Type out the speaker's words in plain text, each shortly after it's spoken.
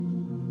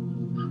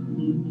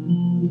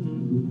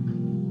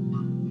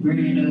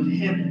Bread of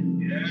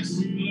heaven. Yes.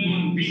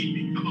 Feed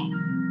me. Come on.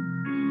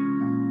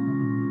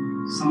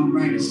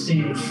 Songwriter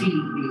said,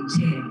 feed me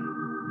till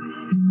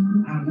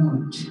I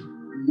want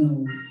no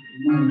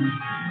more.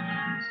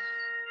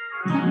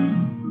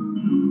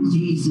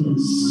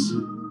 Jesus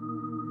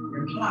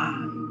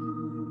replied,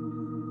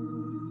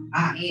 I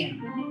am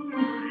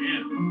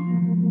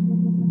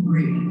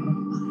bread of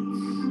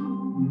life.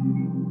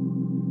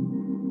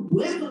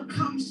 Whoever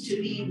comes to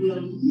me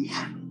will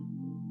never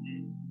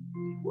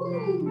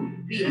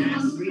be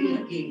hungry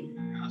again.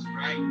 That's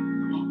right.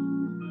 Come on.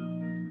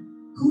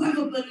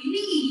 Whoever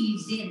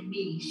believes in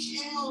me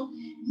shall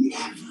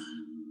never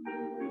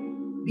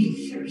be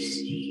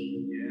thirsty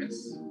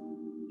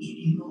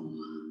anymore.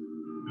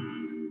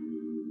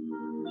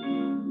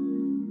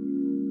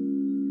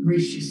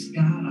 Gracious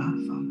God, our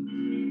Father,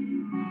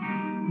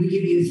 we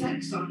give you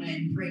thanks, honor,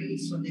 and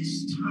praise for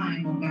this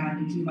time, oh God,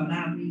 that you've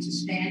allowed me to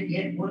stand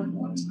yet one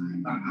more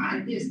time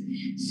behind this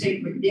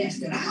sacred desk,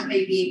 that I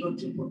may be able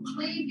to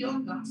proclaim your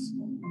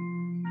gospel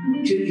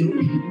to your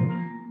people.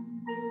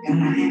 God,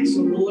 I ask,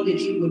 oh Lord, that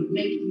you would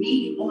make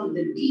me on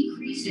the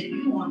decrease and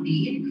you on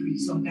the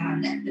increase, oh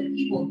God. Let the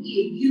people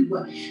hear you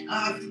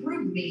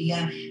through me,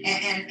 and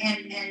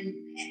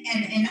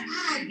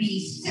I be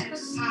set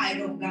aside,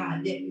 oh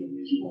God, that your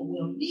people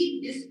will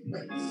leave this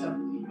place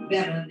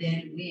better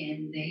than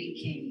when they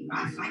came.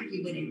 I thank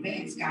you in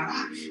advance, God.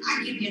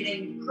 I give your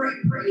name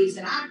great praise,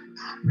 and I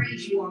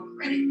praise you on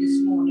credit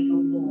this morning,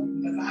 oh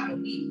Lord, because I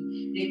believe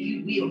that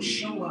you will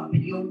show up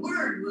and your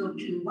word will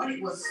do what it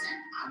was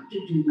sent out to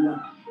do,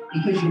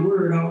 because your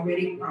word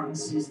already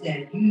promises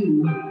that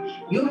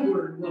your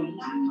word will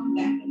not come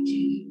back unto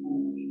you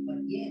void,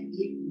 but yet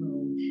it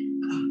will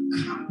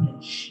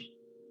accomplish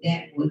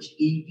that which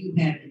you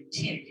have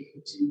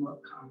intended to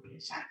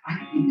accomplish. I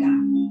thank you, God.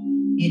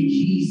 In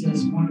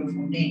Jesus'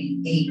 wonderful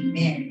name,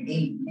 amen,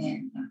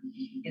 amen.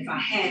 If I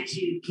had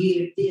to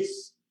give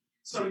this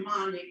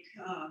sermonic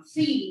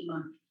theme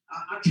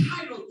a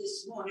title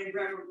this morning,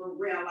 Reverend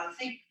Burrell, I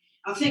think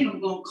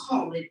I'm going to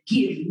call it,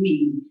 Give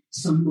Me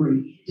Some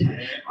Bread.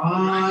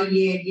 Oh,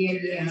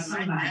 yeah.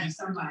 Somebody,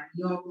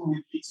 y'all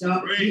going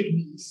to give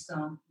me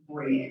some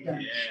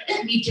bread.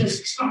 Let me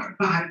just start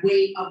by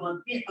way of a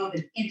bit of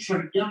an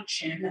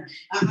introduction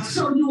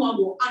so you all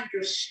will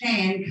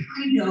understand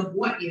kind of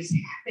what is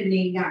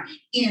happening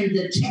in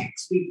the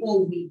text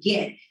before we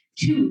get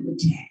to the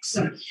text.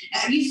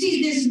 You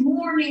see, this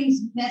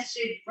morning's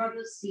message,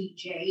 Brother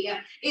CJ,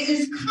 it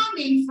is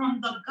coming from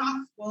the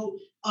Gospel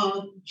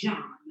of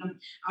John.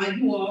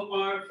 You all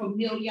are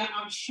familiar,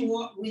 I'm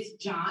sure, with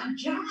John.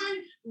 John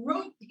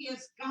wrote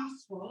his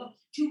gospel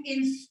to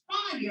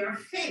inspire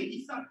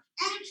faith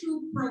and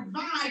to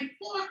provide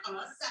for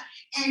us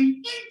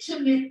an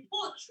intimate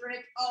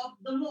portrait of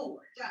the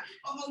Lord.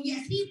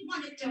 Yes, he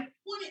wanted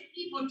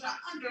people to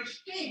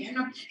understand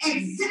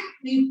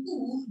exactly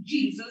who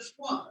Jesus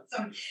was.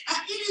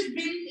 It is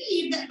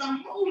believed that the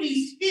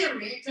Holy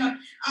Spirit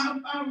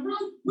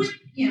wrote with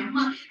him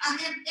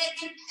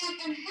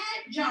and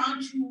had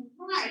John to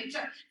write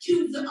to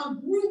a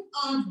group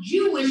of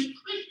Jewish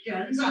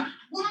Christians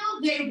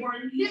while they were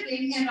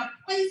living in a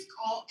place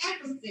called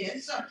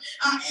Ephesus,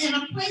 in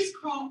a place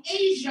called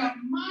Asia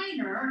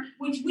Minor,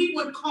 which we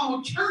would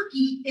call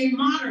Turkey in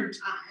modern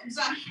times,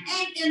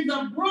 and in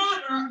the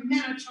broader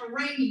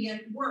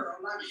Mediterranean world.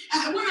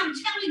 What I'm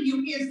telling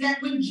you is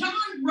that when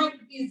John wrote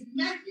his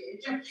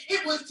message,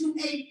 it was to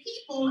a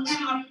people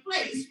and a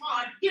place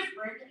far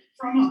different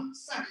from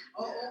us.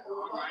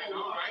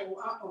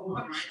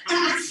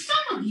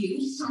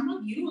 Some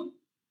of you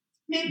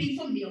may be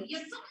familiar.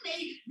 Some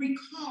may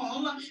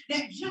recall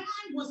that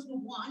John was the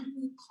one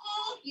who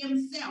called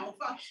himself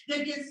the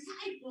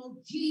disciple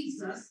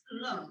Jesus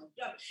loved.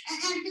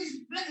 And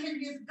his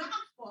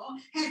gospel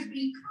has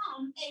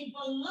become a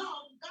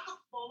beloved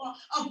gospel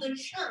of the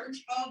Church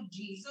of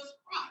Jesus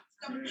Christ.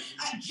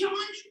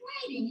 John's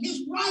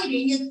his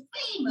writing is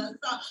famous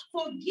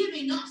for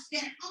giving us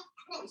that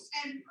up-close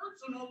and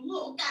personal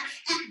look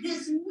at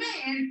this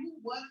man who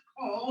was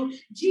called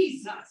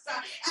Jesus.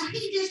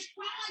 He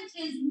describes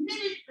his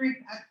ministry,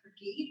 Pastor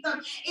Keith,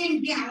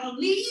 in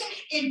Galilee,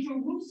 in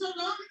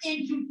Jerusalem,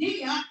 in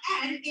Judea,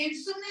 and in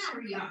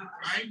Samaria.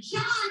 Right.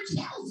 John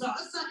tells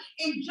us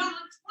in John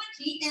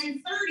 20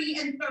 and 30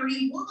 and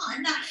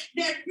 31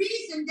 that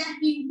reason that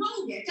he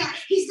wrote it.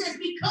 He says,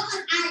 because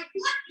I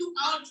want you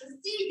all to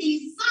see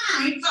these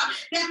signs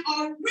that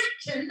are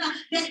written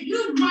that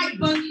you might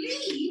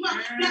believe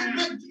that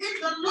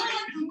the Lord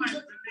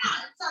Jesus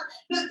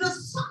Christ, the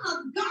Son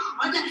of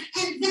God,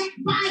 and that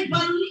by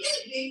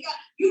believing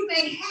you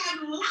may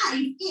have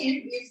life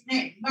in his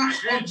name.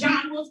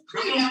 John was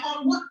clear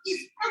on what his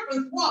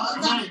purpose was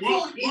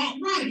for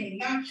his writing.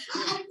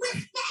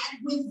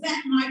 With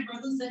that, my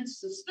brothers and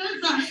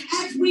sisters,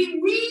 as we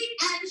read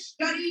and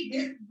study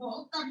this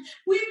book,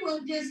 we will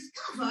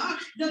discover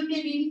the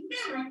many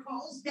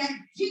miracles that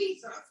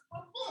Jesus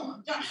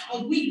performed.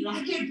 We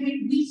like it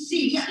when we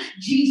see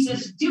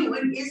Jesus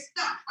doing his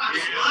stuff.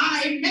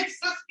 It makes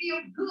us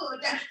feel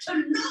good to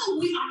know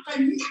we are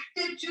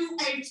connected to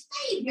a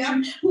Savior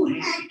who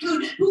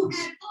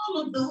had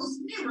all of those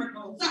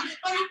miracles. But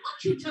I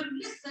want you to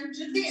listen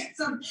to this.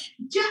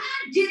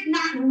 John did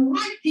not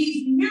write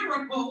these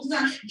miracles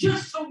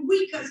just so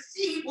we could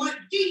see what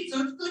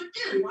Jesus could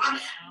do.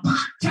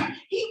 But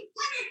he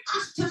wanted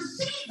us to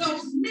see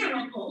those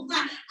miracles,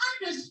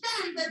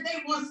 understand that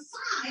they were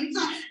signs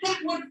that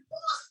would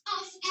force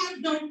us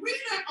as the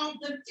reader of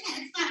the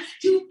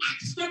text to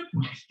ask the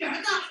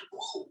question,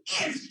 who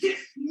is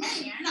this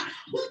man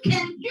who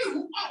can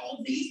do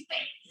all these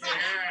things?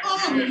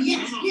 Oh,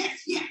 yes.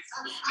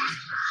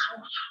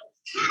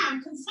 How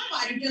can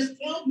somebody just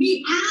tell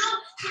me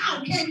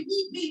how can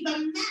he be the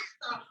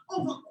master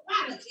over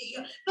quality,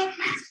 the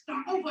master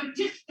over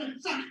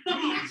distance, the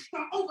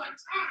master over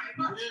time,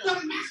 the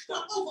master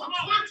over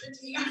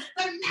quantity,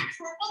 the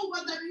natural over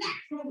the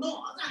natural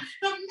laws,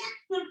 the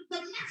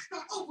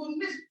master over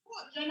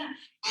misfortune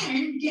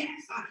and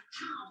death? How?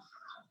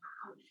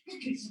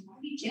 Can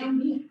somebody tell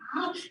me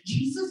how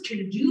Jesus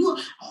can do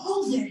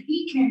all that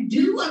he can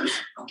do?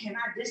 Or can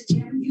I just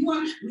tell you,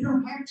 we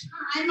don't have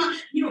time.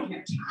 We don't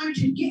have time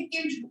to get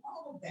into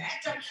all of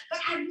that. But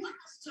I want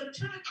us to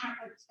turn our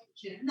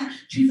attention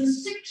to the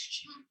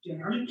 6th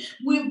chapter,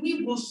 where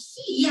we will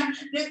see that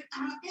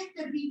at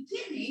the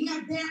beginning,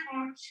 there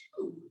are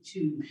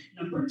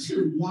number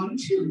 2, 1,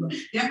 2.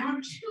 There are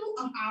 2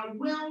 of our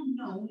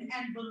well-known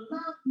and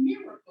beloved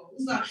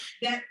miracles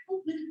that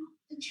open up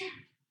the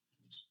chapter.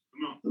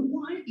 The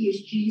one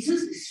is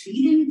Jesus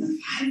feeding the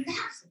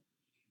 5,000.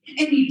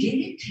 And he did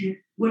it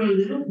with a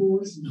little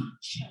boy's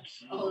lunch.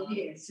 Oh,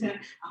 yes. And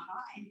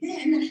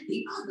then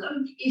the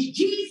other is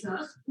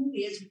Jesus who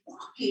is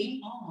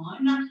walking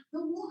on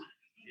the water.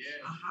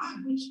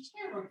 Which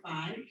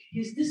terrified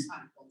his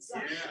disciples.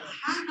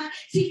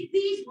 See,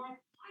 these were part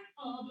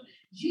of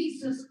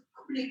Jesus'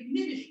 public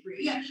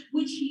ministry,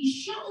 which he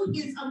showed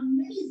his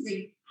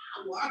amazing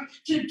power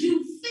to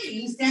do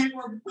things that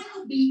were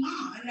well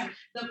beyond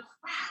the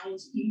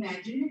crowd's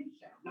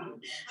imagination. But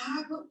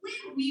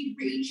when we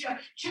reach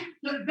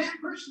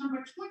verse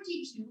number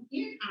 22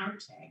 in our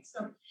text,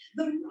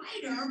 the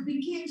writer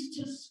begins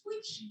to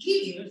switch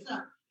gears,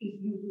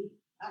 if you will.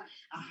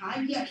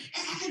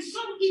 And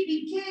so he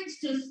begins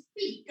to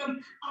speak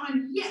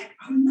on yet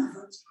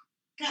another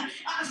topic,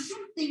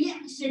 something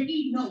else that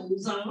he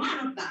knows a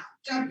lot about,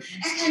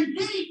 and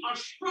they are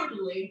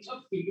struggling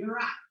to figure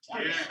out.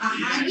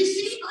 You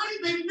see,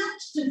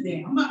 unbeknownst to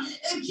them,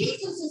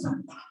 Jesus is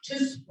about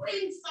to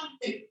spring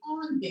something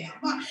on them,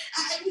 not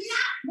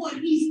what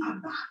he's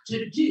about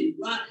to do,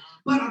 but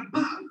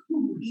about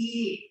who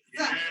he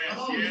is.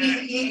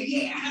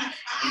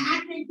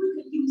 I think we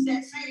could use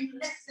that same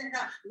lesson,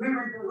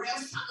 Reverend Burrell.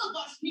 Some of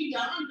us need to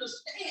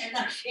understand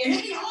it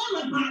ain't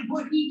all about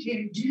what he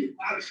can do,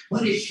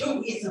 but it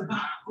sure is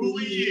about who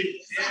he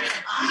is.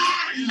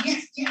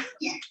 Yes.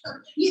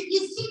 You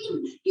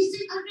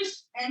see,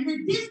 understand that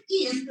this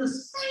is the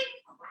same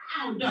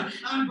crowd,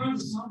 Brother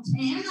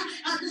Sultan,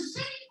 the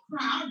same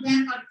crowd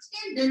that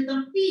attended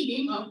the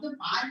feeding of the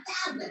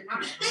 5,000.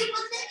 They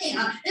were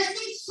there, and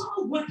they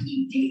saw what he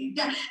did.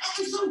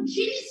 And so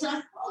Jesus,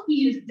 all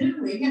he is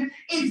doing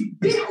is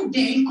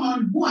building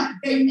on what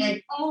they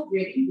had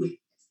already witnessed.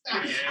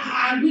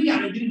 We got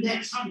to do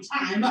that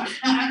sometime.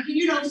 Sometimes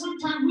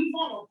we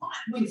fall apart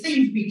when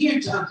things begin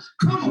to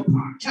come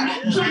apart.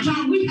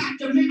 Sometimes we have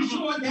to make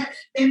sure that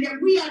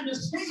we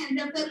understand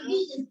that he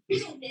is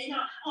building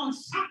on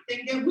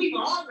something that we've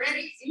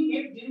already seen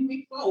him do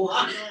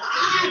before.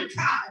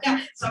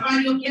 God,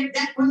 somebody will get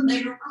that one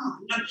later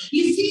on.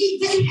 You see,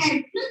 they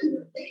had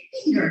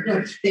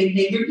lingered. They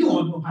lingered. You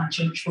all know how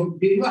church folk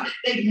do.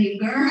 They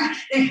linger.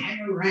 They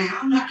hang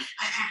around,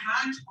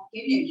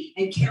 talking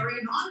and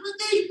carrying on, but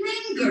they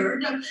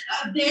lingered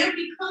there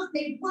because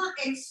they weren't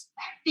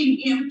expecting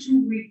him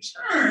to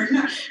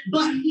return,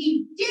 but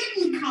he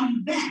didn't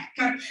come back.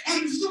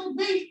 And so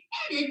they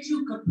headed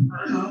to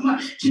Capernaum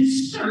to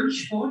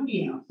search for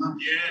him.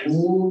 Yes.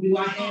 Oh, do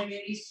I have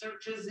any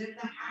searchers in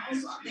the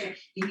house? Are there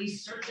any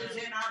searchers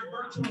in our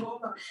virtual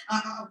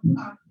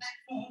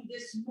platform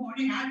this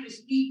morning? I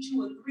just need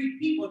 2 or 3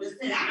 people to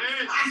say,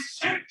 I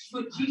searched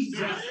for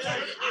Jesus. I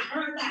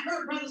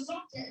heard Brother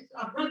Sultan,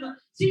 Brother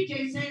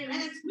CJ say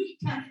last week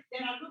that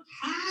I looked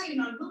high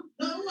and I looked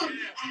low and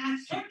I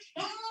searched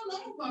all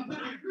over, but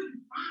I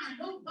couldn't find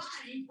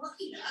nobody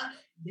greater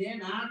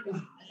than our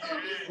God.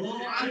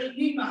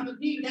 I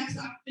believe that's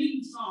our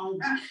theme song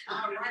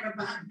right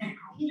about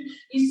now.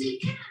 You see,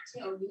 can I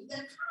tell you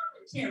that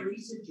commentary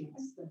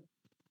suggests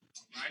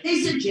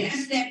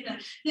that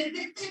the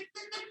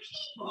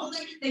people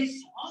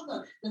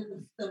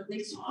they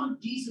saw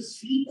Jesus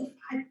feed the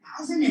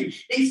 5,000 and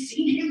they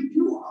seen him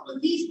do all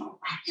of these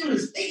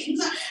miraculous things.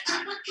 But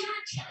can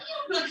I tell you,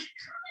 the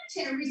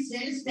commentary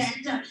says that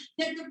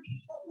the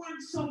people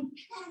weren't so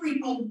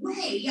carried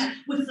away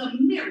with the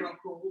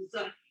miracles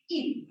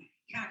anyway.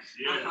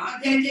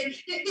 They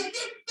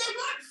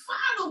weren't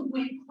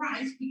following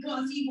Christ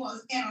because he was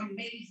an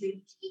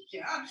amazing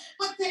teacher,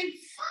 but they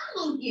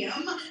followed him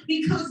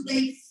because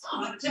they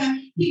thought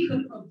he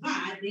could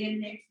provide their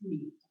next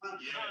meal.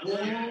 You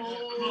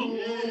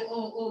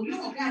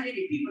don't got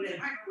any people that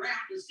hang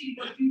around to see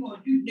what you're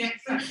going to do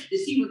next, to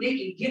see what they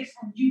can get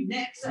from you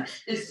next,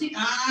 to see,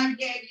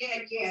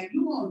 yeah.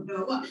 You don't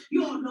know.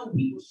 You don't know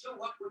people show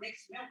up when they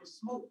smell the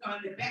smoke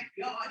on the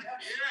backyard.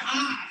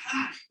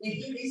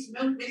 They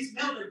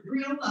smell the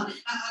grill.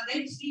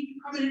 They see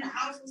you coming in the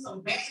house with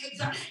some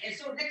bags, and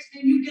so next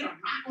thing you get a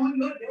knock on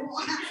your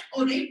door,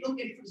 or they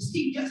looking to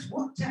see just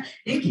what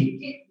they can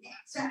get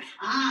next.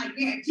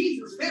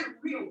 Jesus felt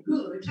real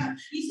good.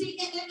 You see,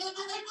 in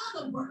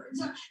other words,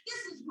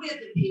 this is where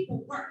the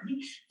people were.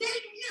 They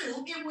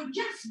knew it would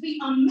just be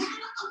a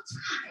matter of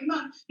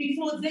time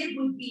before they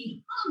would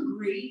be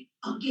hungry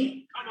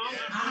again.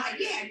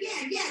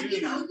 Yeah.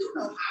 You know how we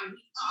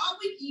are.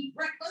 We eat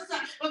breakfast,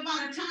 but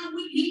by the time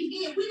we leave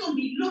here, we're going to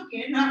be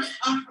looking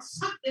for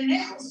something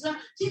else to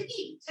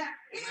eat.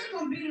 It ain't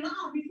going to be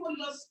long before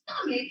your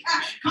stomach,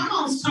 come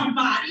on,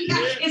 somebody,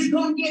 is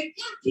going to get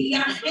empty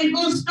and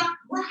going to start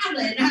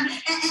growling. And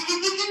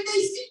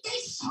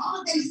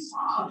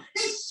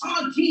they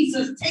saw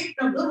Jesus take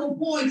the little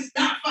boy's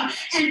stuff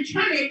and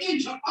turn it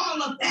into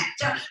all of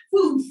that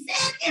food,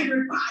 fed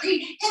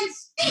everybody, and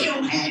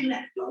still had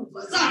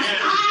leftovers.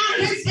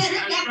 They said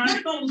it got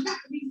leftovers, got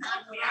to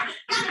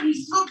be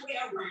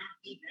somewhere around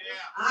here.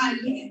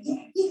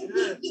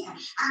 Yeah.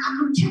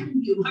 I'm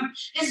telling you.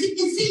 And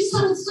see,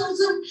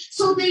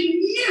 so they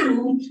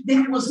knew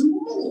there was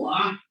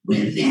more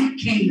where that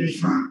came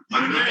from.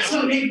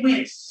 So they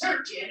went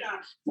searching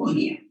for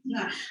him.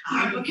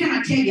 But can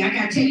I tell you, I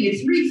got to tell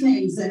you three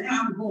things, and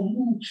I'm going to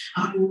move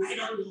right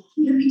along.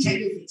 Let me tell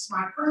you this.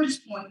 My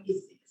first point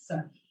is this.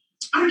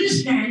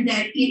 Understand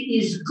that it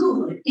is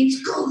good.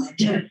 It's good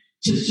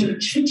to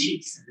search for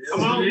Jesus.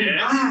 Come on. We read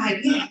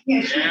it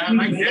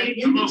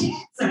in the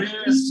text.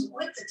 We saw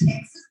it. The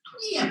text is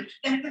clear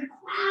that the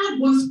crowd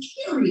was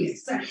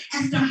curious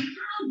as to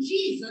how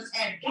Jesus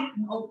had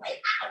gotten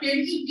away. How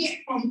did he get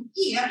from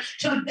here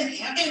to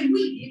there? And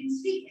we didn't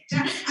see it.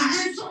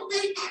 And so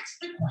they asked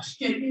the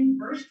question in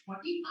verse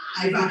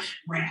 25,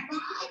 Rabbi,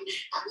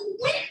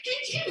 when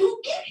did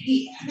you get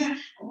here?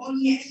 Oh,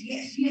 yes.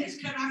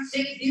 Can I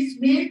say this,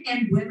 men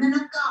and women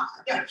of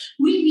God?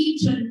 We need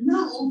to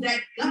know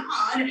that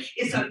God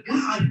is a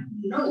God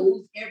who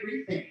knows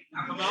everything.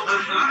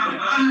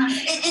 And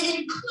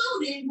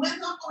including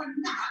whether or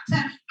not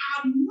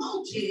our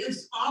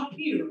motives are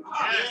pure.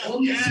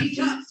 Yes, he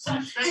does.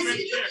 And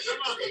see,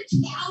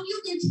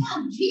 you can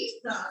tell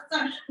Jesus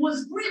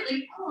was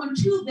really on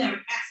to them,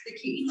 Pastor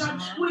Keith,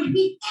 when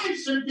he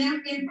answered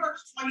them in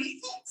verse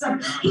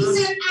 26. He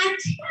said, I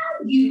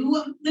tell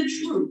you the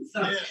truth.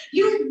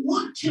 You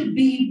want to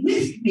be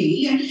with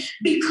me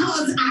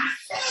because I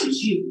fed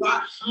you,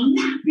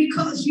 not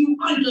because you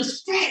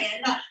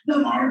understand the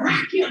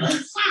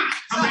miraculous signs.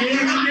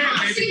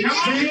 See,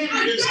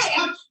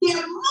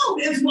 their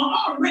motives were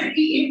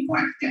already in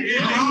question.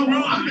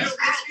 I'm just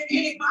asking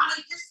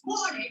anybody this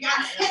morning,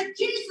 has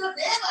Jesus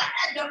ever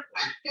had to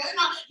question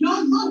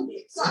your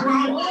motives? Oh,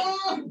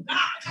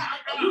 God,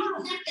 you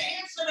don't have to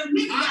answer to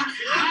me. I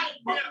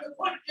put the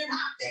question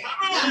out there.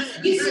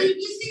 You see,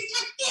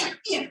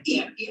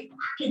 if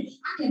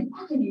I can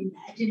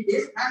imagine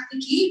this, Pastor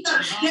Keith,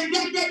 that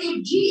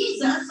if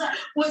Jesus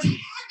was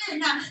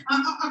having a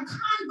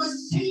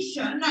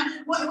conversation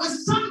with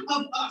some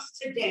of us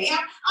today,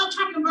 I'm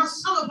talking about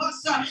some of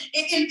us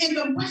in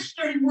the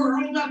Western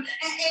world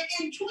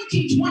in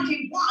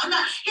 2021,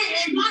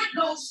 it might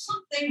go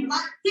something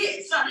like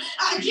this.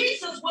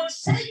 Jesus would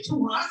say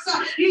to us,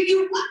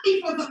 you want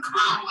me for the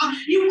car,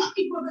 you want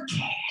me for the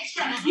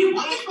cash, you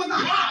want me for the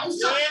house,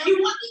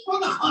 you want me for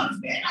the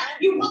husband,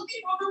 you want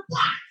me for the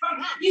wife,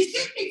 you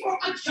sent me for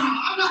a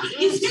job,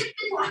 you sent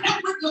me for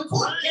help with your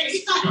court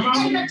case,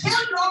 and to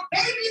tell your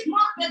baby's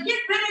mom to get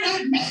rid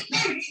of that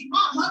baby's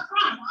mama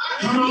drama.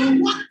 You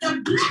want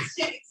the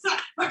blessings,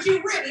 but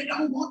you really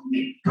don't want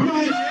me. Come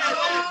on.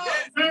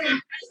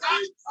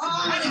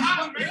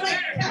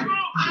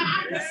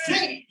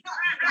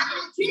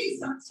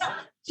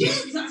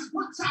 Jesus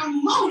wants our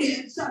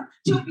motives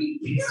to be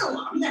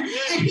pure,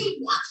 and he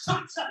wants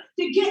us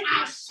to get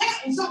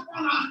ourselves up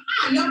on a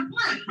higher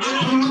plane.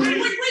 We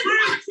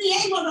might be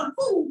able to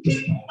fool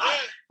people,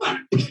 but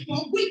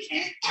people, we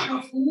can't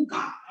ever fool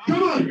God.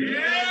 Come on.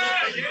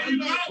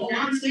 Oh,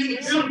 I'm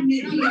saying something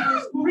in here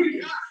this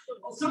morning.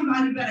 Oh,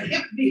 somebody better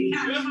help me.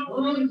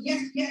 Oh,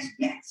 yes.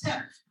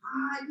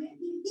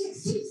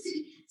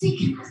 See,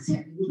 can I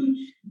tell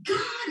you,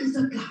 God is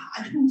a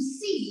God who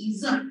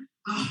sees our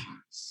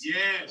hearts.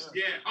 Yes,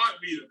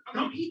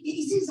 heartbeat.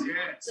 He sees our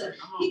hearts.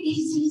 He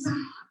sees our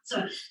hearts.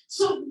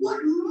 So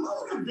what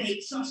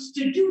motivates us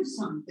to do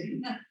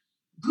something,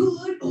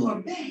 good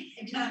or bad,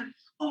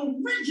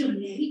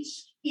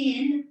 originates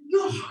in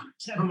your heart.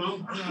 Come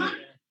on.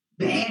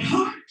 Bad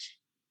heart,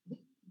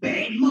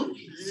 bad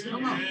motives.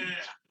 Come on.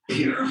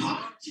 Pure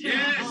heart,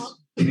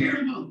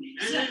 pure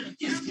motives.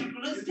 Just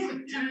simple as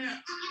that.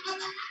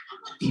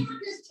 Can I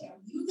just tell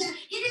you that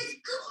it is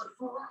good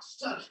for us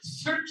to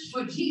search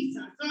for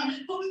Jesus?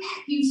 For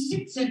Matthew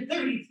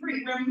 6:33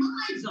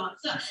 reminds us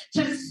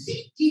to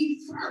seek ye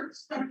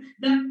first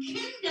the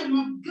kingdom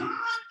of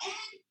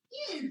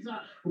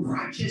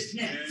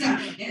righteousness,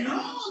 and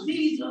all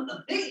these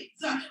other things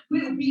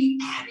will be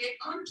added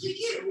unto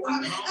you.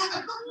 But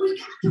we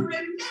got to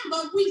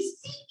remember we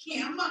seek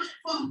him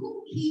for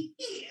who he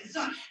is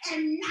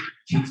and not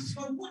just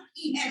for what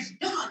he has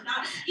done.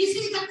 You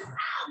see, the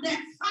crowd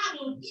that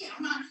followed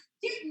him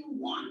didn't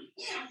want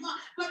him,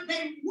 but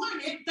they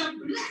wanted the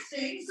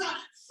blessings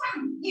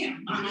from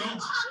him. Can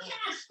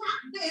I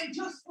stop there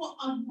just for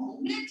a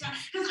moment?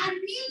 Because I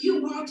need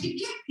you all to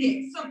get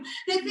this,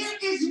 that there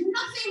is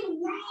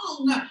nothing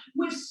wrong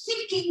with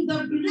seeking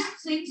the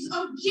blessings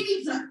of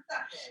Jesus.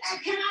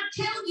 And can I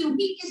tell you,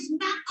 he is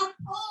not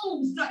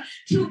opposed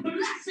to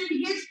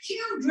blessing his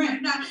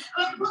children.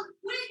 But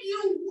when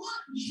you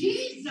want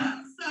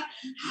Jesus,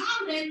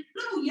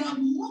 hallelujah,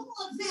 more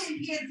than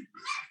his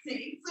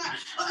blessings,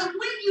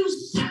 when you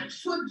search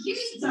for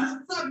Jesus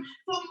for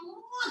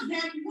more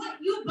than what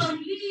you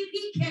believe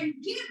he can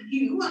give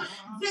you,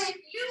 then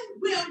you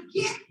will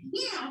get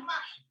him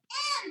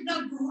and the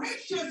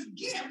gracious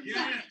gifts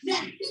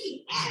that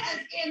he has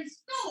in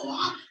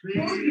store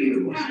for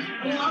you.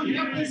 I'm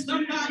helping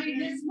somebody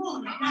this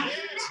morning. Let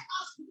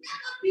us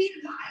never be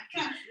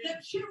like the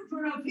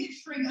children of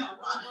Israel.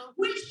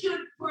 We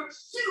should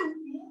pursue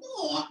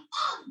more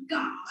of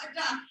God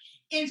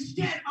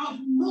instead of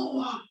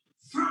more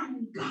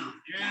from God.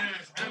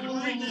 Yes.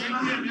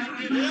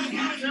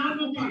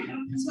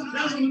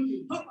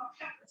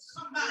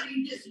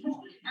 Somebody this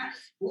morning.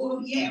 Oh,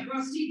 yeah,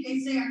 bro. See, they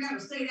say I got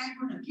to say that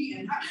one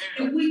again.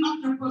 And we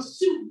ought to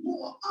pursue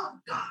more of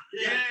God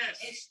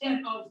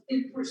instead of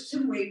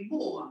pursuing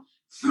more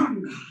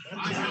from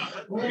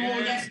God. Oh,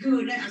 that's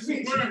good. That's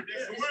rich.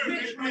 That's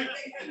rich right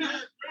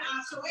there.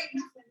 So ain't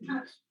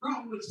nothing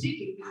wrong with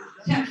seeking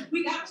God.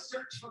 We got to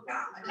search for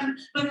God.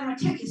 But I'll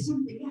tell you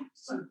something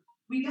else.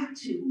 We got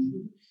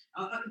to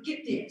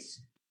get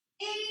this.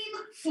 Aim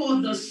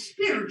for the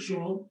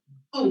spiritual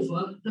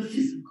over the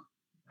physical.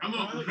 Come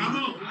on.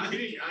 I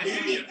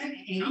hear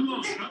you. Come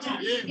on.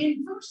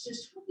 In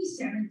verses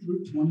 27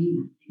 through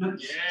 29,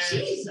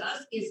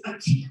 Jesus is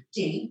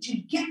attempting to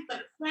get the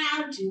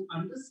crowd to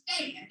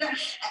understand that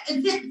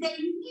they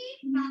need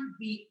not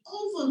be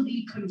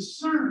overly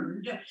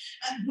concerned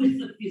with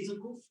the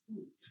physical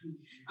food.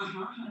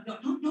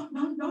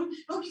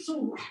 Don't get so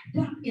wrapped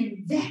up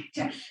in that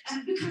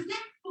because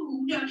that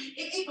food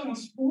it gonna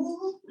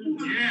spoil.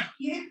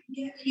 It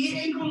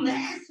ain't gonna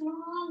last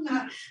long.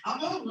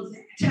 All of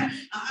that.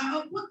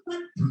 But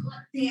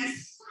put their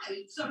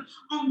sights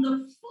on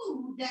the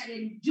food that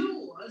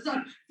endures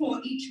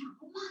for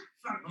eternal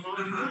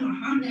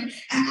life.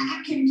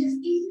 I can just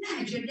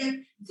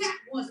imagine that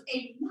was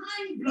a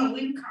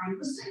mind-blowing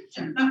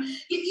conversation.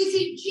 You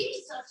see,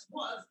 Jesus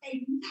was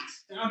a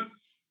master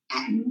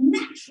at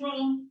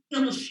natural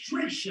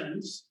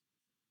illustrations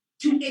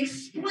to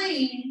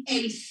explain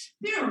a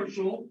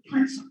spiritual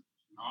principle.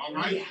 All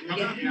right. I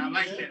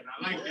like that.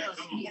 Come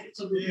on.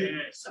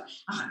 Absolutely. So,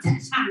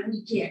 that's how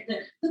we get the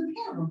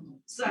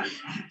parables.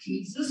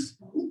 Jesus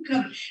spoke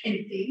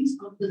in things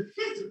of the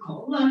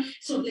physical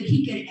so that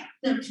he could help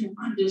them to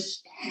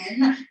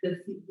understand the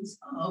things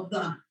of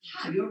the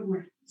higher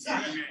realms.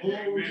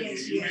 Oh,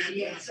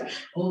 yes.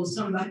 Oh,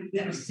 somebody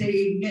better say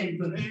amen.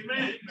 But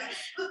every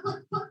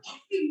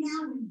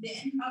now and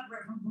then,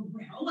 Reverend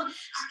Burrell,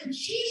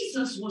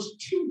 Jesus was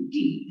too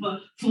deep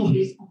for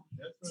his own.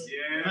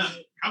 Yes.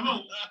 Come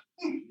on.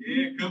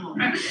 Yeah, come on.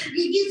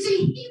 You see,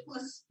 he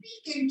was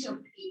speaking to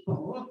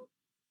people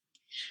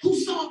who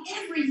saw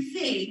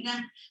everything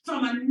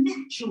from a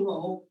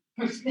natural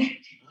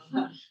perspective.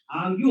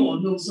 You all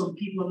know some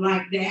people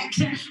like that.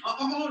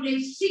 All they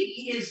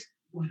see is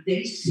what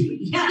they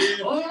see.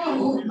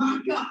 Oh, my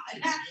God.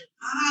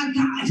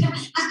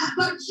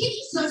 But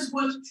Jesus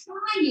was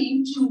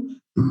trying to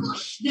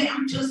push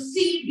them to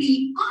see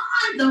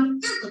beyond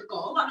the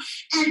physical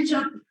and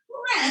to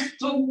press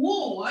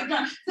toward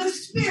the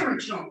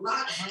spiritual.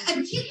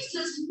 And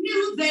Jesus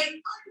knew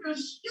they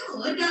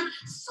understood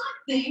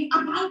something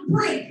about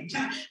bread.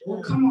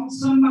 Well, come on,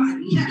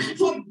 somebody.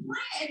 For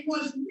bread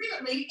was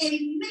really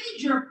a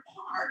major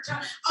part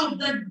of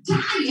the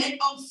diet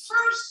of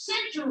first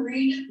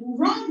century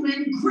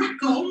Roman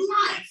Greco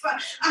life.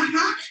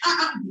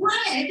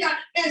 Bread,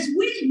 as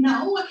we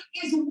know,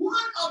 is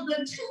one of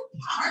the two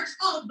parts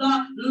of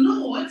the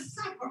Lord's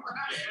Supper.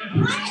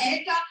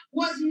 Bread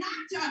was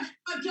not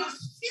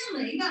just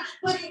filling,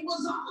 but it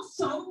was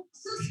also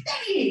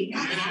sustaining.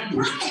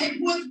 Bread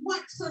was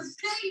what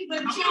sustained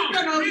the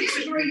children of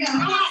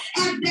Israel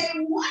as they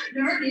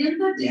wandered in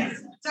the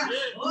desert.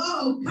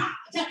 Oh, God.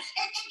 And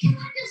can I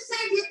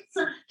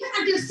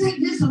just say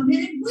this a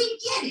minute? We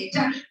get it.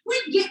 We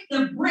get the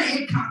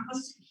bread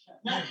conversation.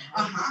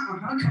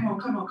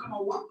 Come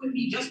on. Walk with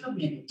me just a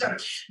minute.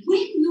 When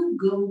you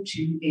go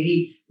to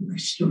a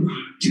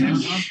restaurant,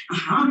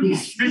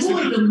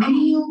 before the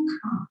meal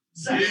comes,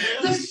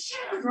 the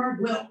server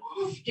will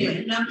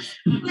often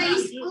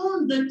place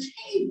on the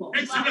table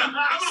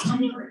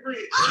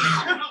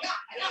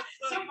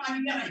somebody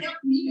gotta help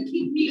me to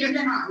keep me in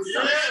the house.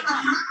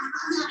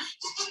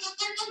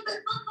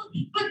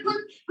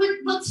 But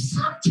But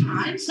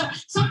sometimes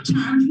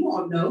you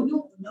all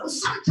know,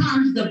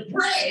 sometimes the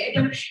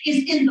bread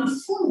is in the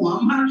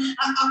form of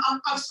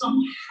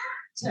some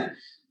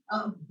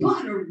hot,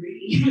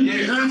 buttery,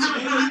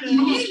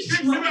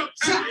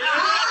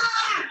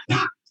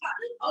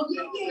 oh,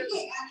 yeah.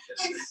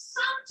 And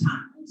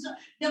sometimes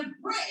the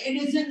bread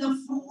is in the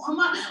form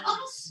of a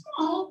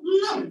small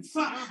loaf.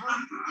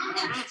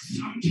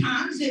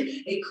 Sometimes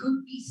it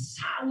could be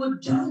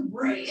sourdough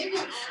bread.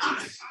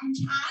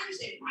 Sometimes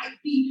it might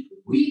be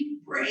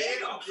wheat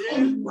bread or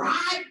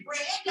rye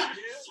bread.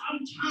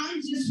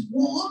 Sometimes it's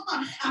warm.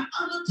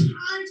 Other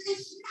times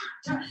it's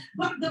not.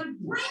 But the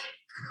bread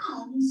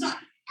comes at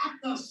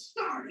the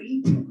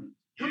starting point.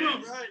 Come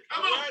on, right.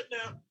 Come on.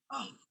 Now.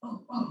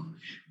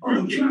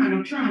 I'm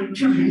trying.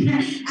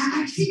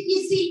 I see, you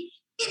see,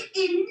 it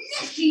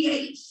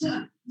initiates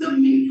the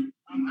meal.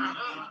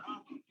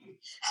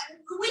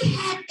 We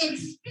have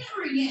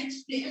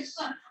experienced this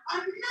a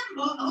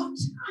number of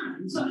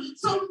times.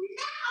 So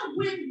now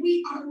when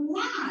we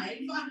arrive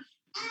and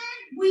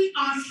we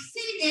are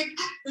seated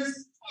at the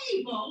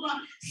table,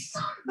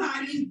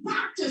 somebody's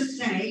about to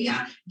say,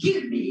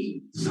 give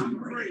me some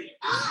bread.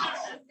 Oh,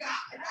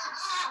 God.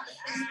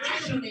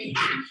 Especially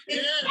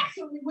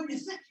when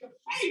it's at your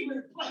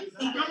favorite place,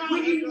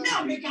 when you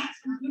know they got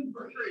some good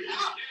bread.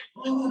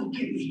 Oh,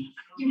 give me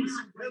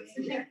some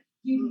bread.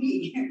 Give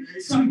me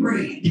some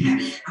bread.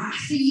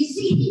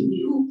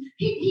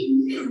 He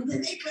knew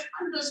that they could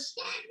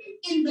understand it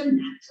in the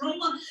natural,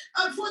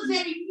 for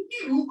they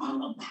knew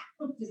all about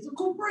the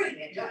physical bread.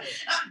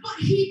 But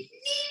he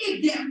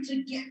needed them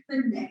to get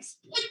the next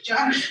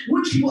picture,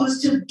 which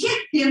was to get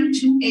them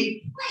to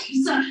a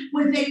place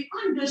where they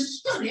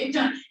understood it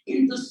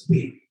in the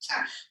spirit.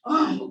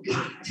 Oh,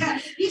 God.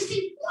 You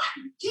see, what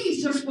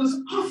Jesus was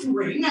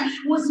offering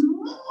was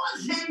more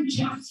than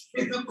just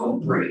physical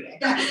bread.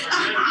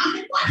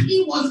 What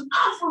he was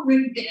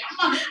offering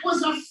them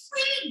was a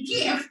free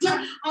gift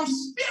of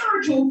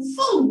spiritual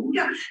food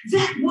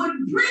that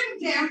would bring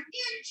them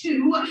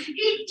into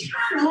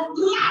eternal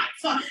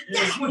life.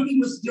 That's what he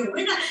was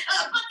doing.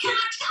 But can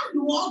I tell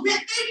you all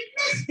that they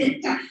missed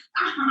it?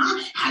 How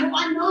do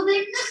I know they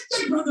missed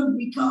it, Brother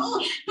Rico?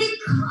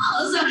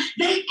 Because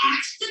they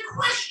asked the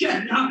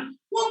question,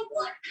 well,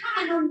 what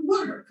kind of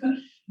work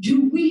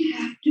do we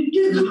have to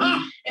do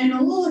in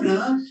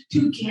order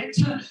to get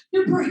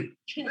the break?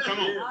 Come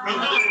on.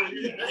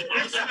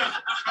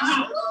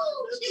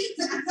 Oh,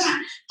 Jesus.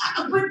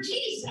 But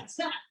Jesus,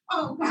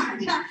 oh God,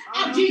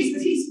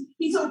 Jesus,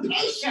 he's so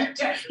patient.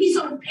 He's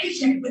so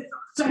patient with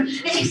us.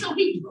 And so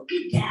he broke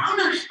it down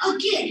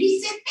again.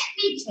 He said, let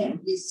me tell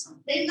you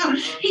something.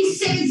 He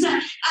says,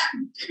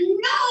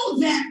 know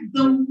that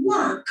the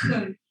work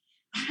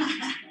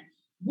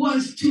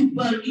was to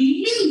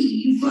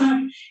believe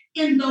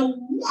in the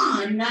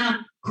one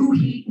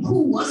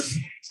who was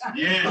sent.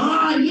 Yeah.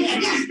 Oh, yeah,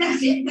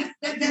 that's it.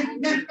 That's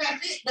it.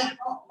 That's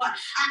all.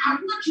 I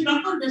want you to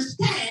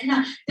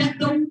understand that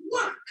the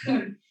work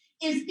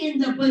is in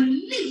the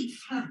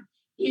belief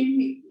in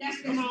me.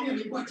 That's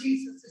really what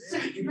Jesus is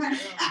saying.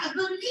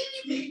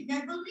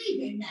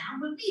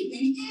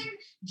 Believing in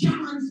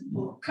John's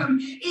book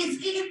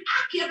it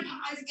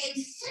occupies a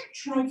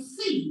central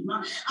theme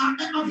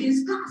of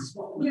his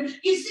gospel.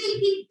 You see,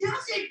 he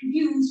doesn't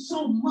use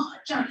so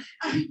much.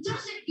 He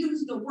doesn't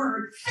use the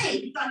word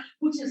faith,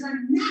 which is a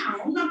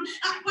noun,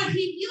 but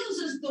he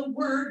uses the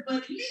word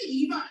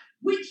believe,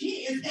 which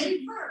is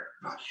a verb.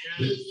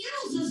 He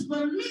uses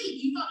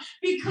believe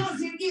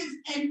because it is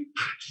an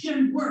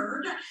action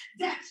word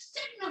that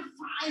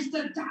signifies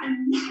the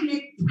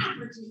dynamic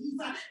properties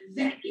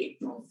that it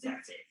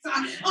possesses.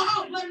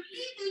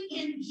 Believing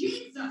in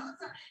Jesus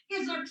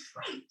is a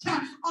trait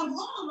of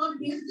all of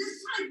his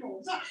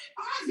disciples.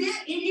 Are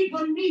there any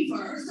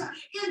believers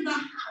in the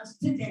house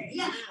today?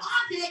 Are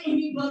there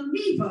any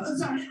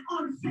believers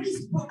on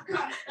Facebook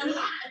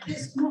Live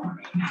this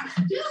morning?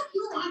 Do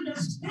you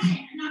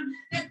understand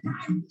the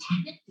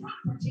dynamic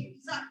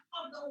properties of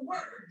the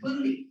word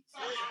belief?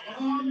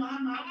 Oh, my.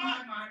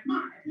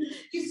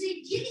 You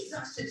see,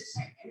 Jesus is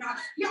saying,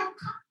 y'all,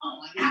 come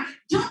on,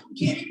 don't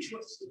get it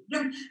twisted.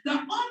 The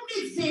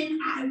only thing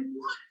I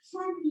want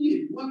from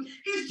you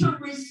is to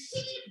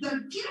receive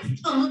the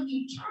gift of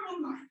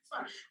eternal life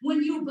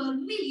when you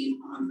believe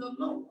on the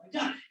Lord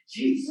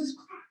Jesus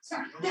Christ.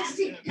 That's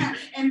it.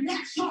 And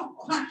that's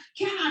all.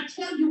 Can I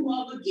tell you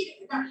all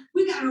again?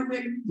 We got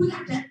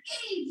to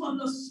aim for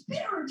the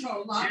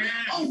spiritual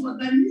over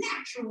the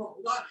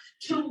natural.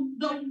 So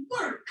the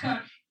work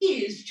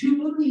is to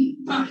believe.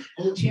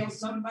 Oh, tell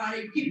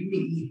somebody, give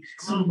me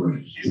some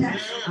bread.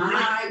 Yes.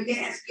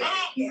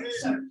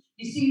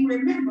 You see,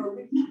 remember,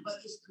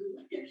 it's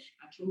good. I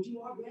told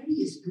you already,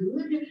 it's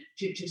good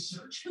to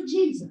search for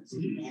Jesus.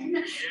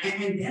 Amen.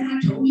 And then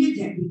I told you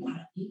that we got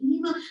to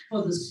aim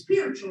for the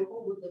spiritual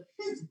over the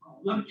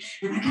physical.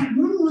 And I got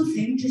one more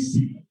thing to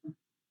say,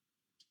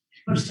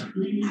 but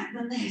certainly not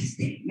the last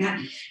thing.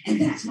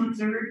 And that's my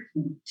third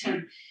point.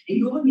 And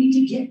you all need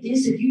to get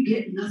this if you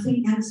get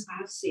nothing else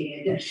I've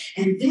said.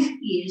 And that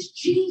is,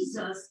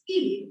 Jesus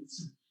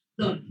is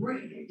the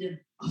bread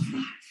of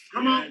life.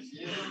 Come on.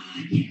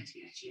 Yes.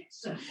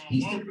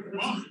 He's the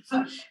Prince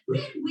of Peace.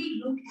 When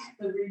we look at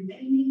the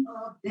remaining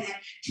of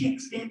that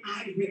text that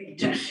I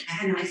read,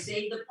 and I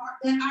say the part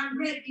that I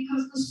read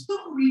because the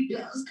story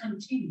does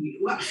continue,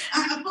 but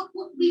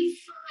what we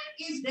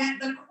find is that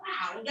the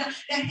crowd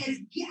that has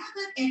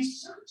gathered and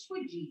searched for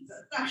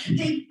Jesus,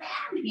 they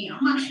found him.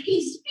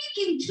 He's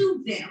speaking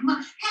to them,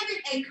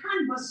 having a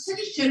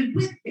conversation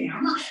with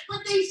them,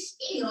 but they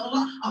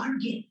still are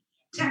getting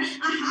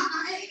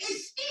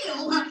it's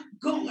still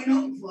going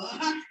over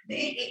their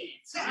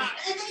heads.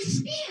 And they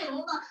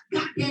still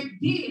got that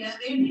deer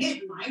in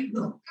headlight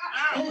look.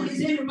 Oh,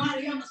 has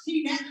everybody ever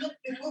seen that look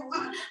before?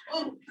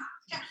 Oh,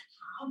 gosh.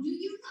 How do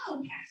you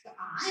know, Pastor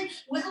I?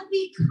 Well,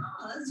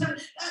 because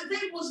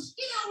they were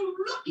still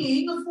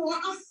looking for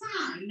a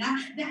sign.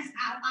 That's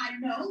how I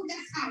know.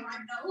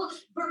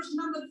 Verse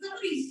number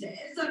 30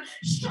 says,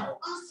 show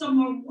us a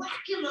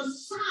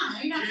miraculous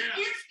sign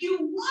if you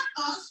want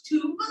us to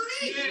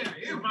believe.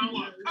 If you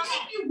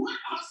want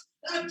us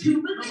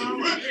to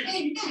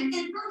believe.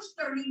 And verse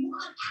 31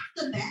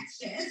 after that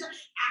says,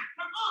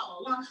 after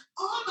all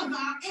of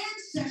our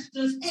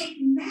ancestors ate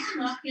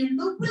manna in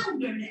the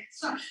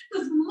wilderness,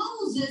 because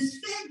Moses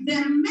fed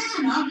them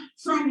manna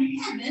from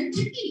heaven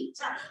to eat.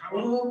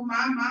 Oh,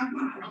 my.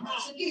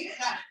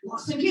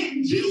 Once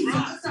again, Jesus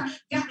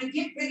got to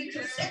get ready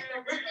to set the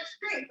record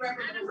straight,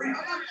 Reverend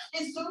Burrell.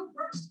 And so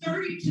verse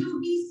 32,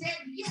 he said,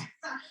 yes,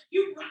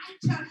 you're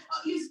right.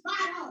 You're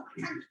spot on.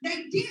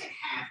 They did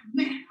have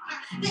manna.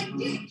 They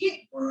did get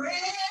bread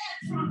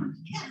from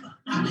heaven,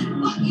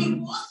 but it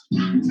was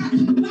not by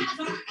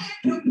the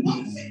hand of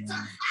Moses.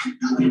 I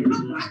know it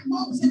looked like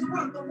Moses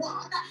was the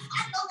one.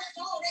 I know that's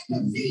all they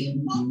could see in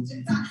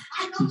Moses. I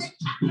know they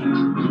talked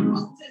about how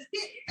Moses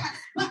did it,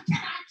 but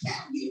can I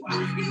tell you,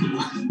 it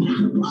was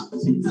not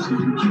Moses, but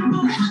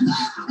rather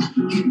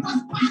it was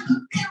by the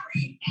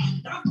very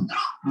hand of God.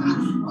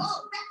 Oh,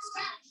 that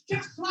sounds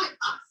just like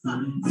us.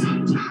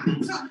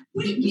 Sometimes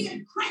we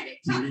give credit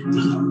to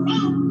the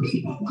wrong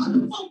people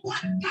for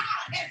what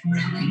God has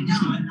really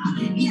done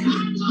in our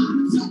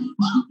lives.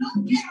 Oh,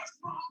 don't get us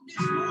wrong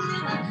this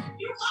morning.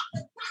 You are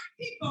the right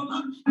people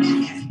that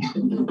has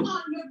helped you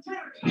on your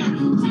journey.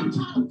 Sometimes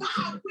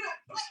God will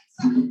place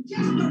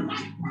just the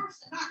right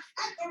person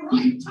at the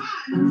right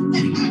time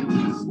that has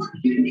just what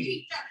you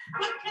need.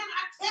 But can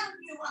I tell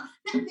you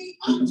that the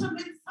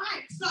ultimate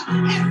thanks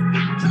has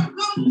got to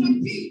go to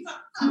Jesus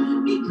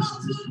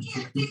because he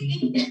is the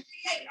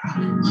initiator of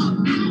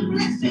our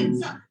blessings.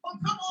 Oh,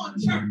 come on,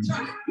 church.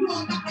 You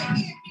all got to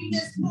hear me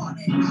this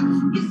morning.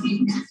 You see,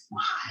 that's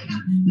why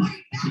way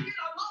back in a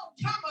long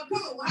time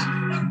ago,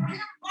 the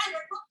hymn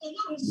writer wrote a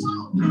little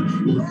song.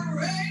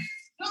 Praise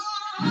God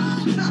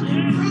from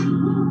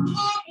whom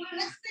all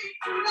blessings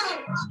flow.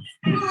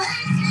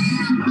 Praise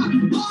him,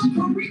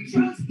 all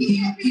creatures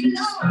here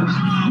below.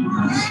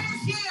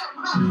 Praise him,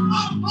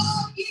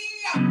 above ye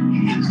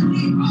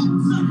heavenly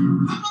hosts.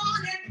 Come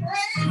on and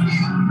praise him,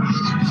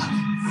 Father,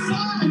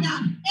 Son,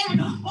 and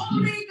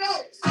Holy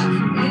Ghost.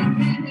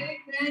 Amen.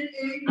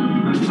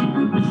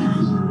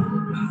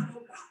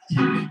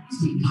 You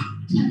see,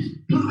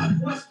 God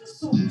was the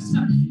source.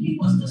 He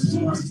was the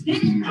source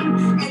then,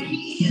 and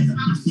he is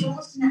our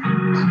source now.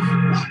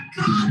 What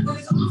God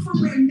was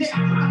offering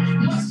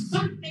them was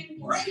something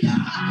greater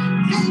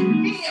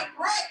than mere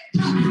bread.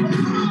 Come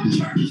on,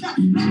 church. Let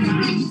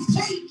me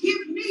say,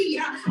 give me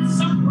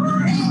some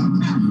bread.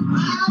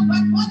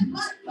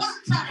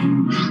 But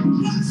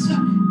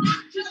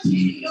not just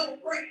any old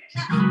bread.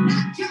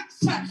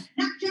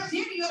 Not just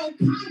any old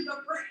kind of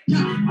bread.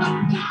 But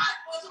God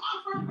was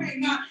offering.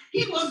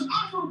 He was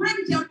offering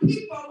to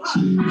people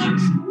the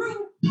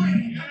true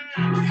bread.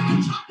 What are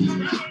you talking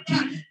about?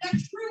 The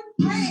true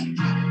bread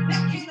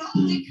that can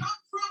only come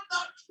from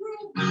the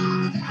true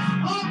God.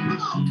 Oh,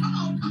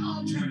 come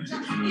on, church.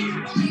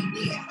 Anybody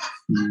here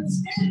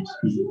understand what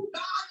a true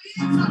God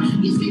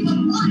is? You see, the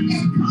one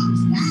that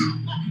comes down,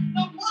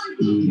 the one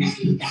who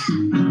came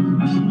down,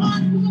 the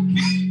one who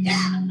came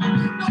down,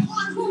 the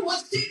one who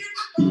was seated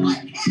at the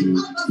right hand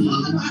of the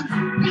Father,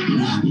 got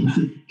up,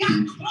 got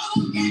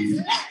clothed in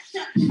flesh,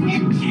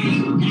 and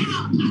came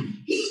down.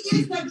 He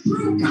is the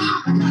true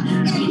God,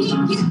 and he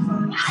gives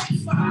life to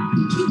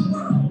the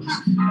world.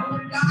 Oh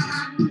God,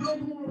 I don't know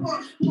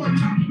who I'm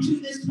talking to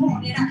this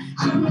morning. I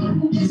don't know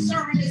who this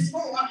sermon is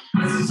for,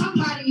 but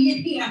somebody in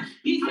here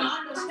needs to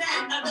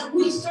understand that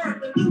we serve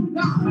the true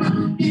God,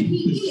 and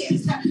he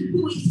is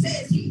who he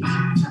says he is.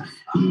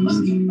 But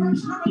in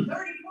verse number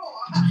 34,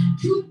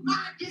 to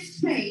my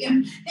dismay,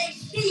 they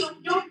still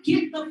don't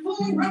get the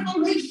full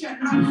revelation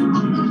of the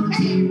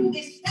man who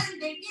is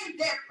standing in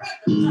their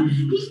presence.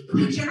 He's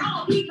preaching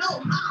all he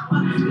knows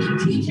how.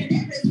 He's teaching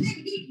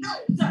everything he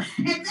knows.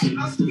 And they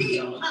are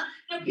still,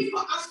 the people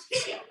are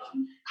still,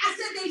 I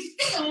said they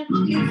still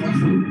looking for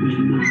food.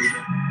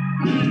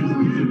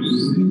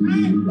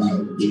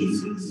 Oh,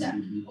 Jesus.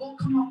 Oh,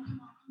 come on.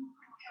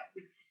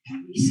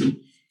 Help me.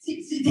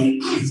 See,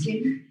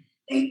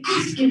 they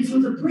asking for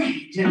the bread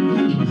to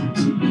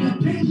be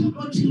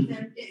available to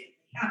them daily.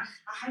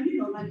 How you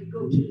know, like you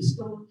go to the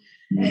store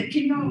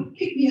Can y'all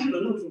pick me up a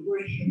loaf of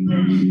bread?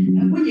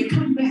 When you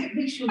come back,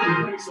 make sure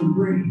you bring some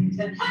bread. We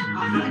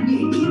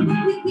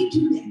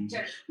do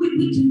that.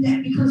 We do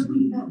that because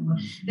we know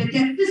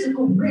that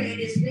physical bread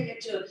is there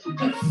to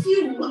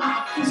fuel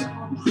our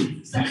physical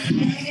bodies.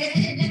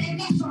 And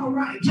that's all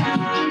right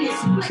in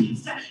its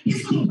place.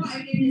 It's all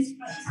right in its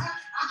place.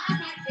 I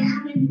like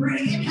down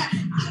bread.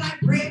 I like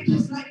bread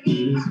just like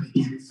anybody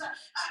else.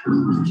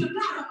 What you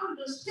gotta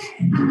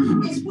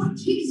understand is what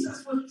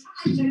Jesus was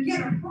trying to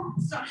get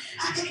across.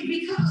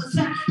 Because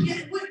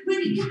when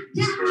he got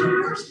down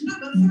to verse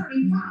number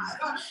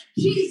 35,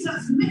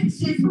 Jesus makes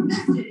his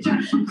message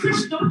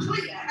crystal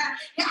clear.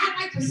 I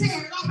like to say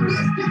it like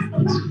this, just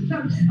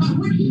about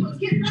when he was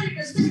getting ready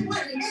to say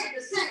what he had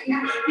to say.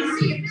 You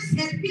see, if this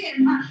had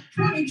been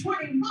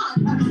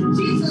 2021,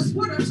 Jesus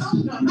would have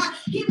told them,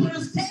 he would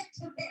have said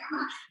to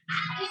them, I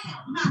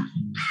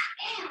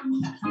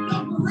am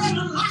the bread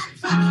of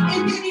life.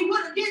 And then he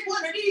would have did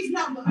one of these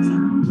numbers.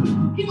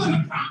 He would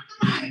have dropped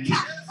the mic.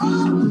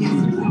 Oh, yes,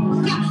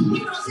 he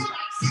would have said,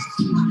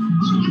 all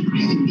I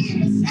came here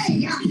to say,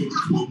 I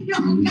hope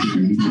y'all got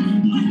it. But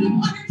he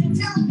wanted to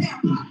tell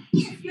them,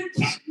 if you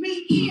take me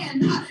in,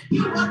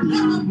 you will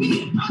never be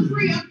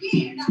hungry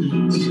again.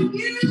 If you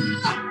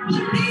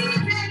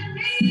believe in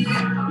me,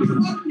 you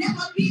will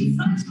never be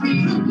thirsty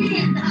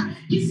again.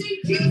 You see,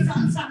 Jesus,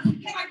 can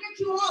I get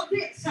you all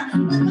this? But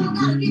y'all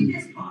gotta get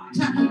this part.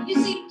 You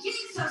see,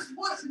 Jesus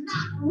was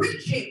not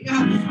reaching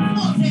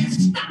for their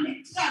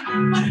stomachs,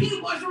 but he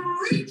was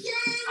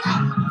reaching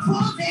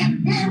for their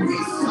very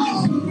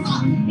souls.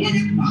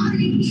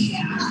 Anybody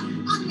here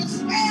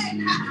understand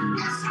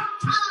that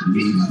sometimes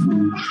Jesus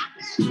will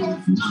bypass your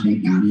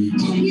stomach and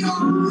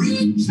he'll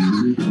reach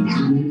down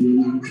into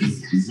the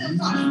recesses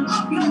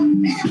of your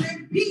very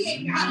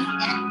being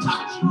and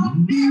touch your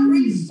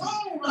very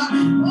soul.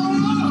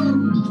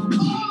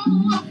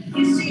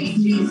 You see,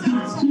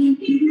 Jesus,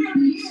 he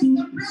really is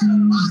the bread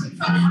of life.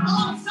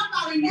 Oh,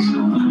 somebody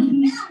now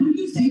when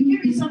you say,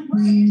 give me some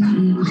bread, I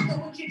know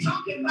what you're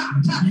talking about.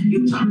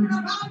 You're talking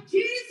about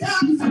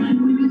Jesus.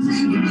 When you say,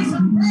 give me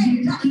some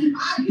bread,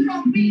 you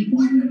don't mean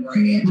wonder bread,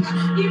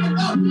 even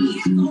though he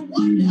is a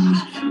wonder,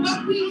 but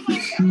we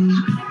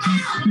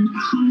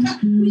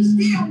we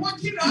still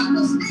want you to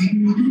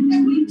understand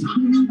that we're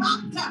talking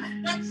about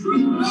the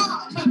true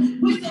God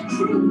with the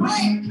true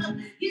bread.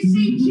 You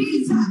see,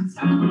 Jesus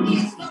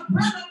is the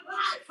bread of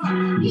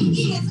life.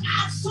 He is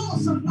our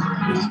source of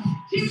life.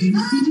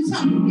 Jesus is our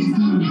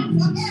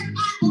Alpha and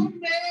our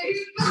Omega.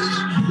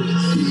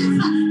 He is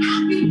our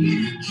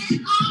beginning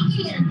and our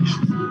end.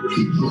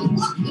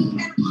 What he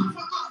can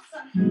offer us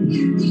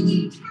is the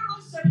eternal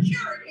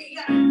security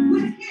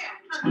with him,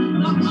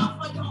 the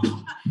offer God.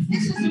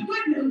 This is the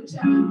good news.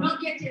 Now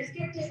get this.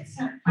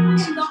 And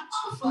the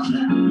offer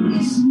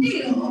is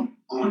still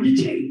on the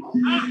table.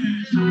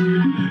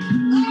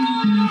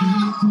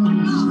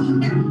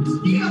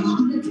 Still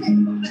on the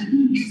table.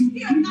 It's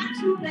still not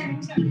too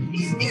late.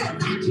 It's still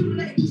not too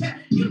late.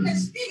 You can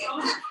still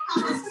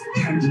have a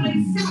spiritually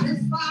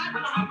satisfied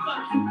life.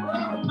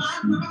 Oh, my.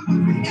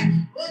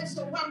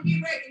 So I'm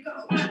getting ready to go.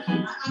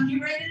 I'm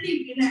getting ready to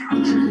leave you now.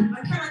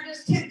 But can I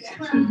just tell you,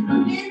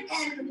 men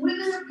and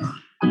women of God,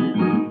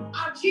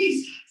 our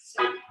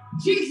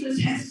Jesus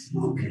has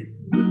spoken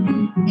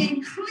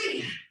in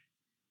clear,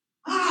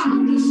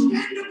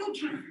 understandable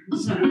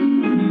terms.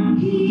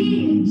 He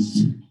is.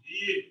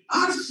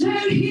 I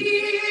said he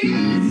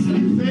is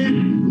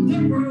the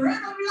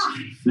bread of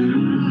life.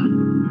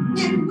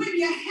 And when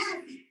you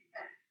have it,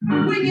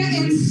 when you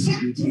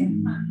accept it,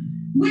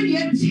 when you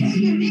take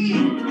it in,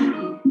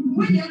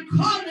 when you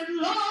call him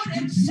Lord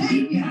and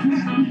Savior,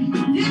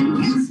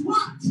 then guess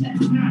what?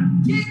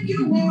 Then you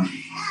will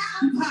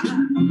have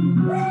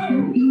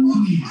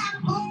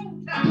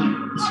hold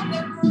of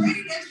the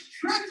greatest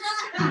treasure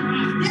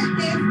that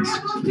there's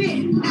ever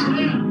been.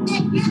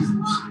 And guess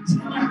what?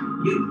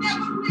 You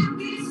never will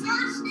be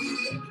thirsty.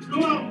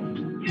 You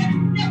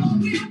never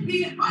will be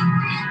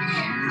hungry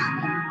again.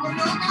 Oh,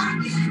 y'all gotta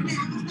get it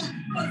now.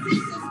 But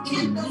this is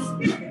in the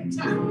spirit.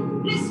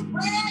 This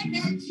bread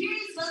that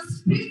Jesus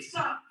speaks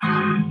of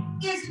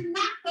is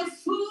not the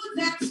food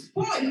that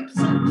spoils.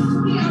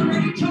 He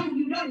already told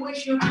you, don't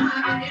waste your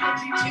time and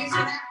energy chasing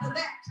after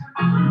that.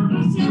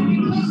 He said,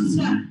 because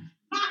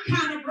my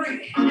kind of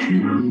bread,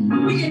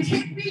 when you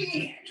take me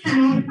in, I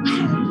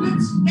don't get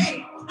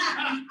stale.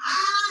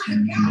 God,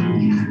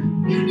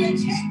 when you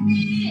take me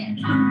in,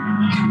 it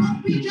won't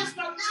be just a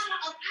matter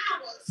of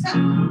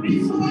hours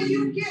before you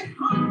get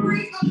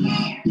hungry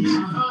again.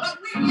 But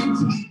when you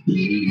take me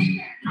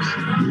in,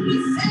 he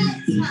says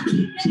that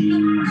the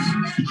bread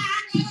that I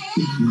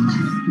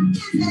am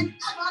is an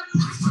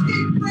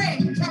everlasting bread,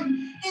 and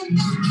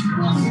that it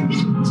will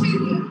stick to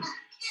you.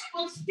 It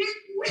will stick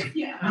with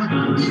you.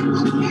 It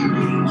will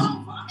carry you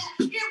over.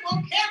 It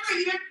will carry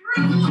you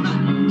through.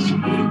 And you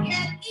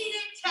can eat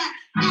it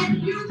and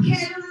you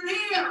can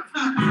live.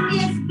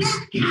 It's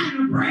that kind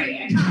of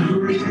bread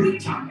that we're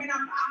talking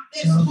about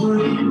this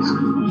morning.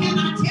 Can I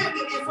tell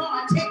you before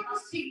I take a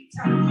seat?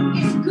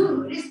 It's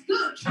good. It's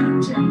good,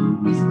 church.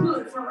 It's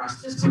good for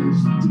us to search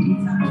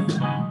Jesus.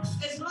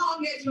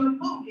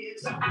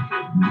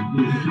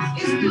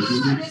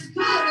 good. It's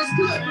good. It's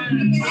good.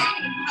 It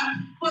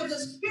ain't for the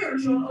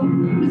spiritual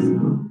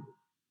overflow.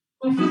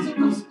 For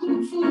physical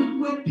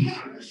food will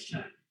perish,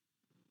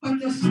 but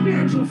the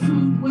spiritual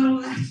food will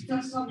last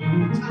us a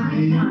long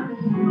time.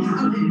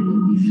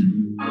 Hallelujah.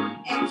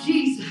 And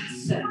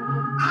Jesus,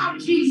 our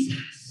Jesus,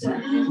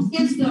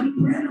 is the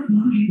bread of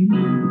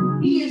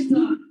life. He is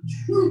the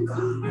true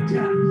God.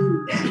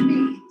 That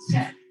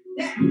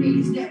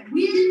means that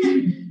when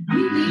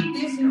we leave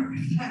this earth,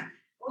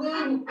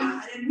 oh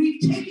God, and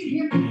we've taken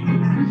him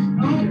in,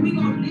 oh, we're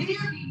going to live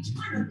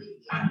eternally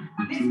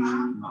with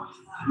our Father.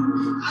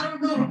 I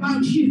don't know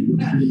about you,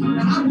 but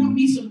I want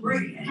me some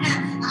bread.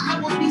 I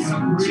want me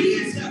some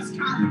Jesus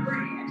kind of bread.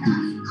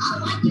 I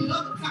like the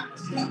other kind of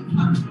stuff,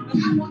 but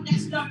I want that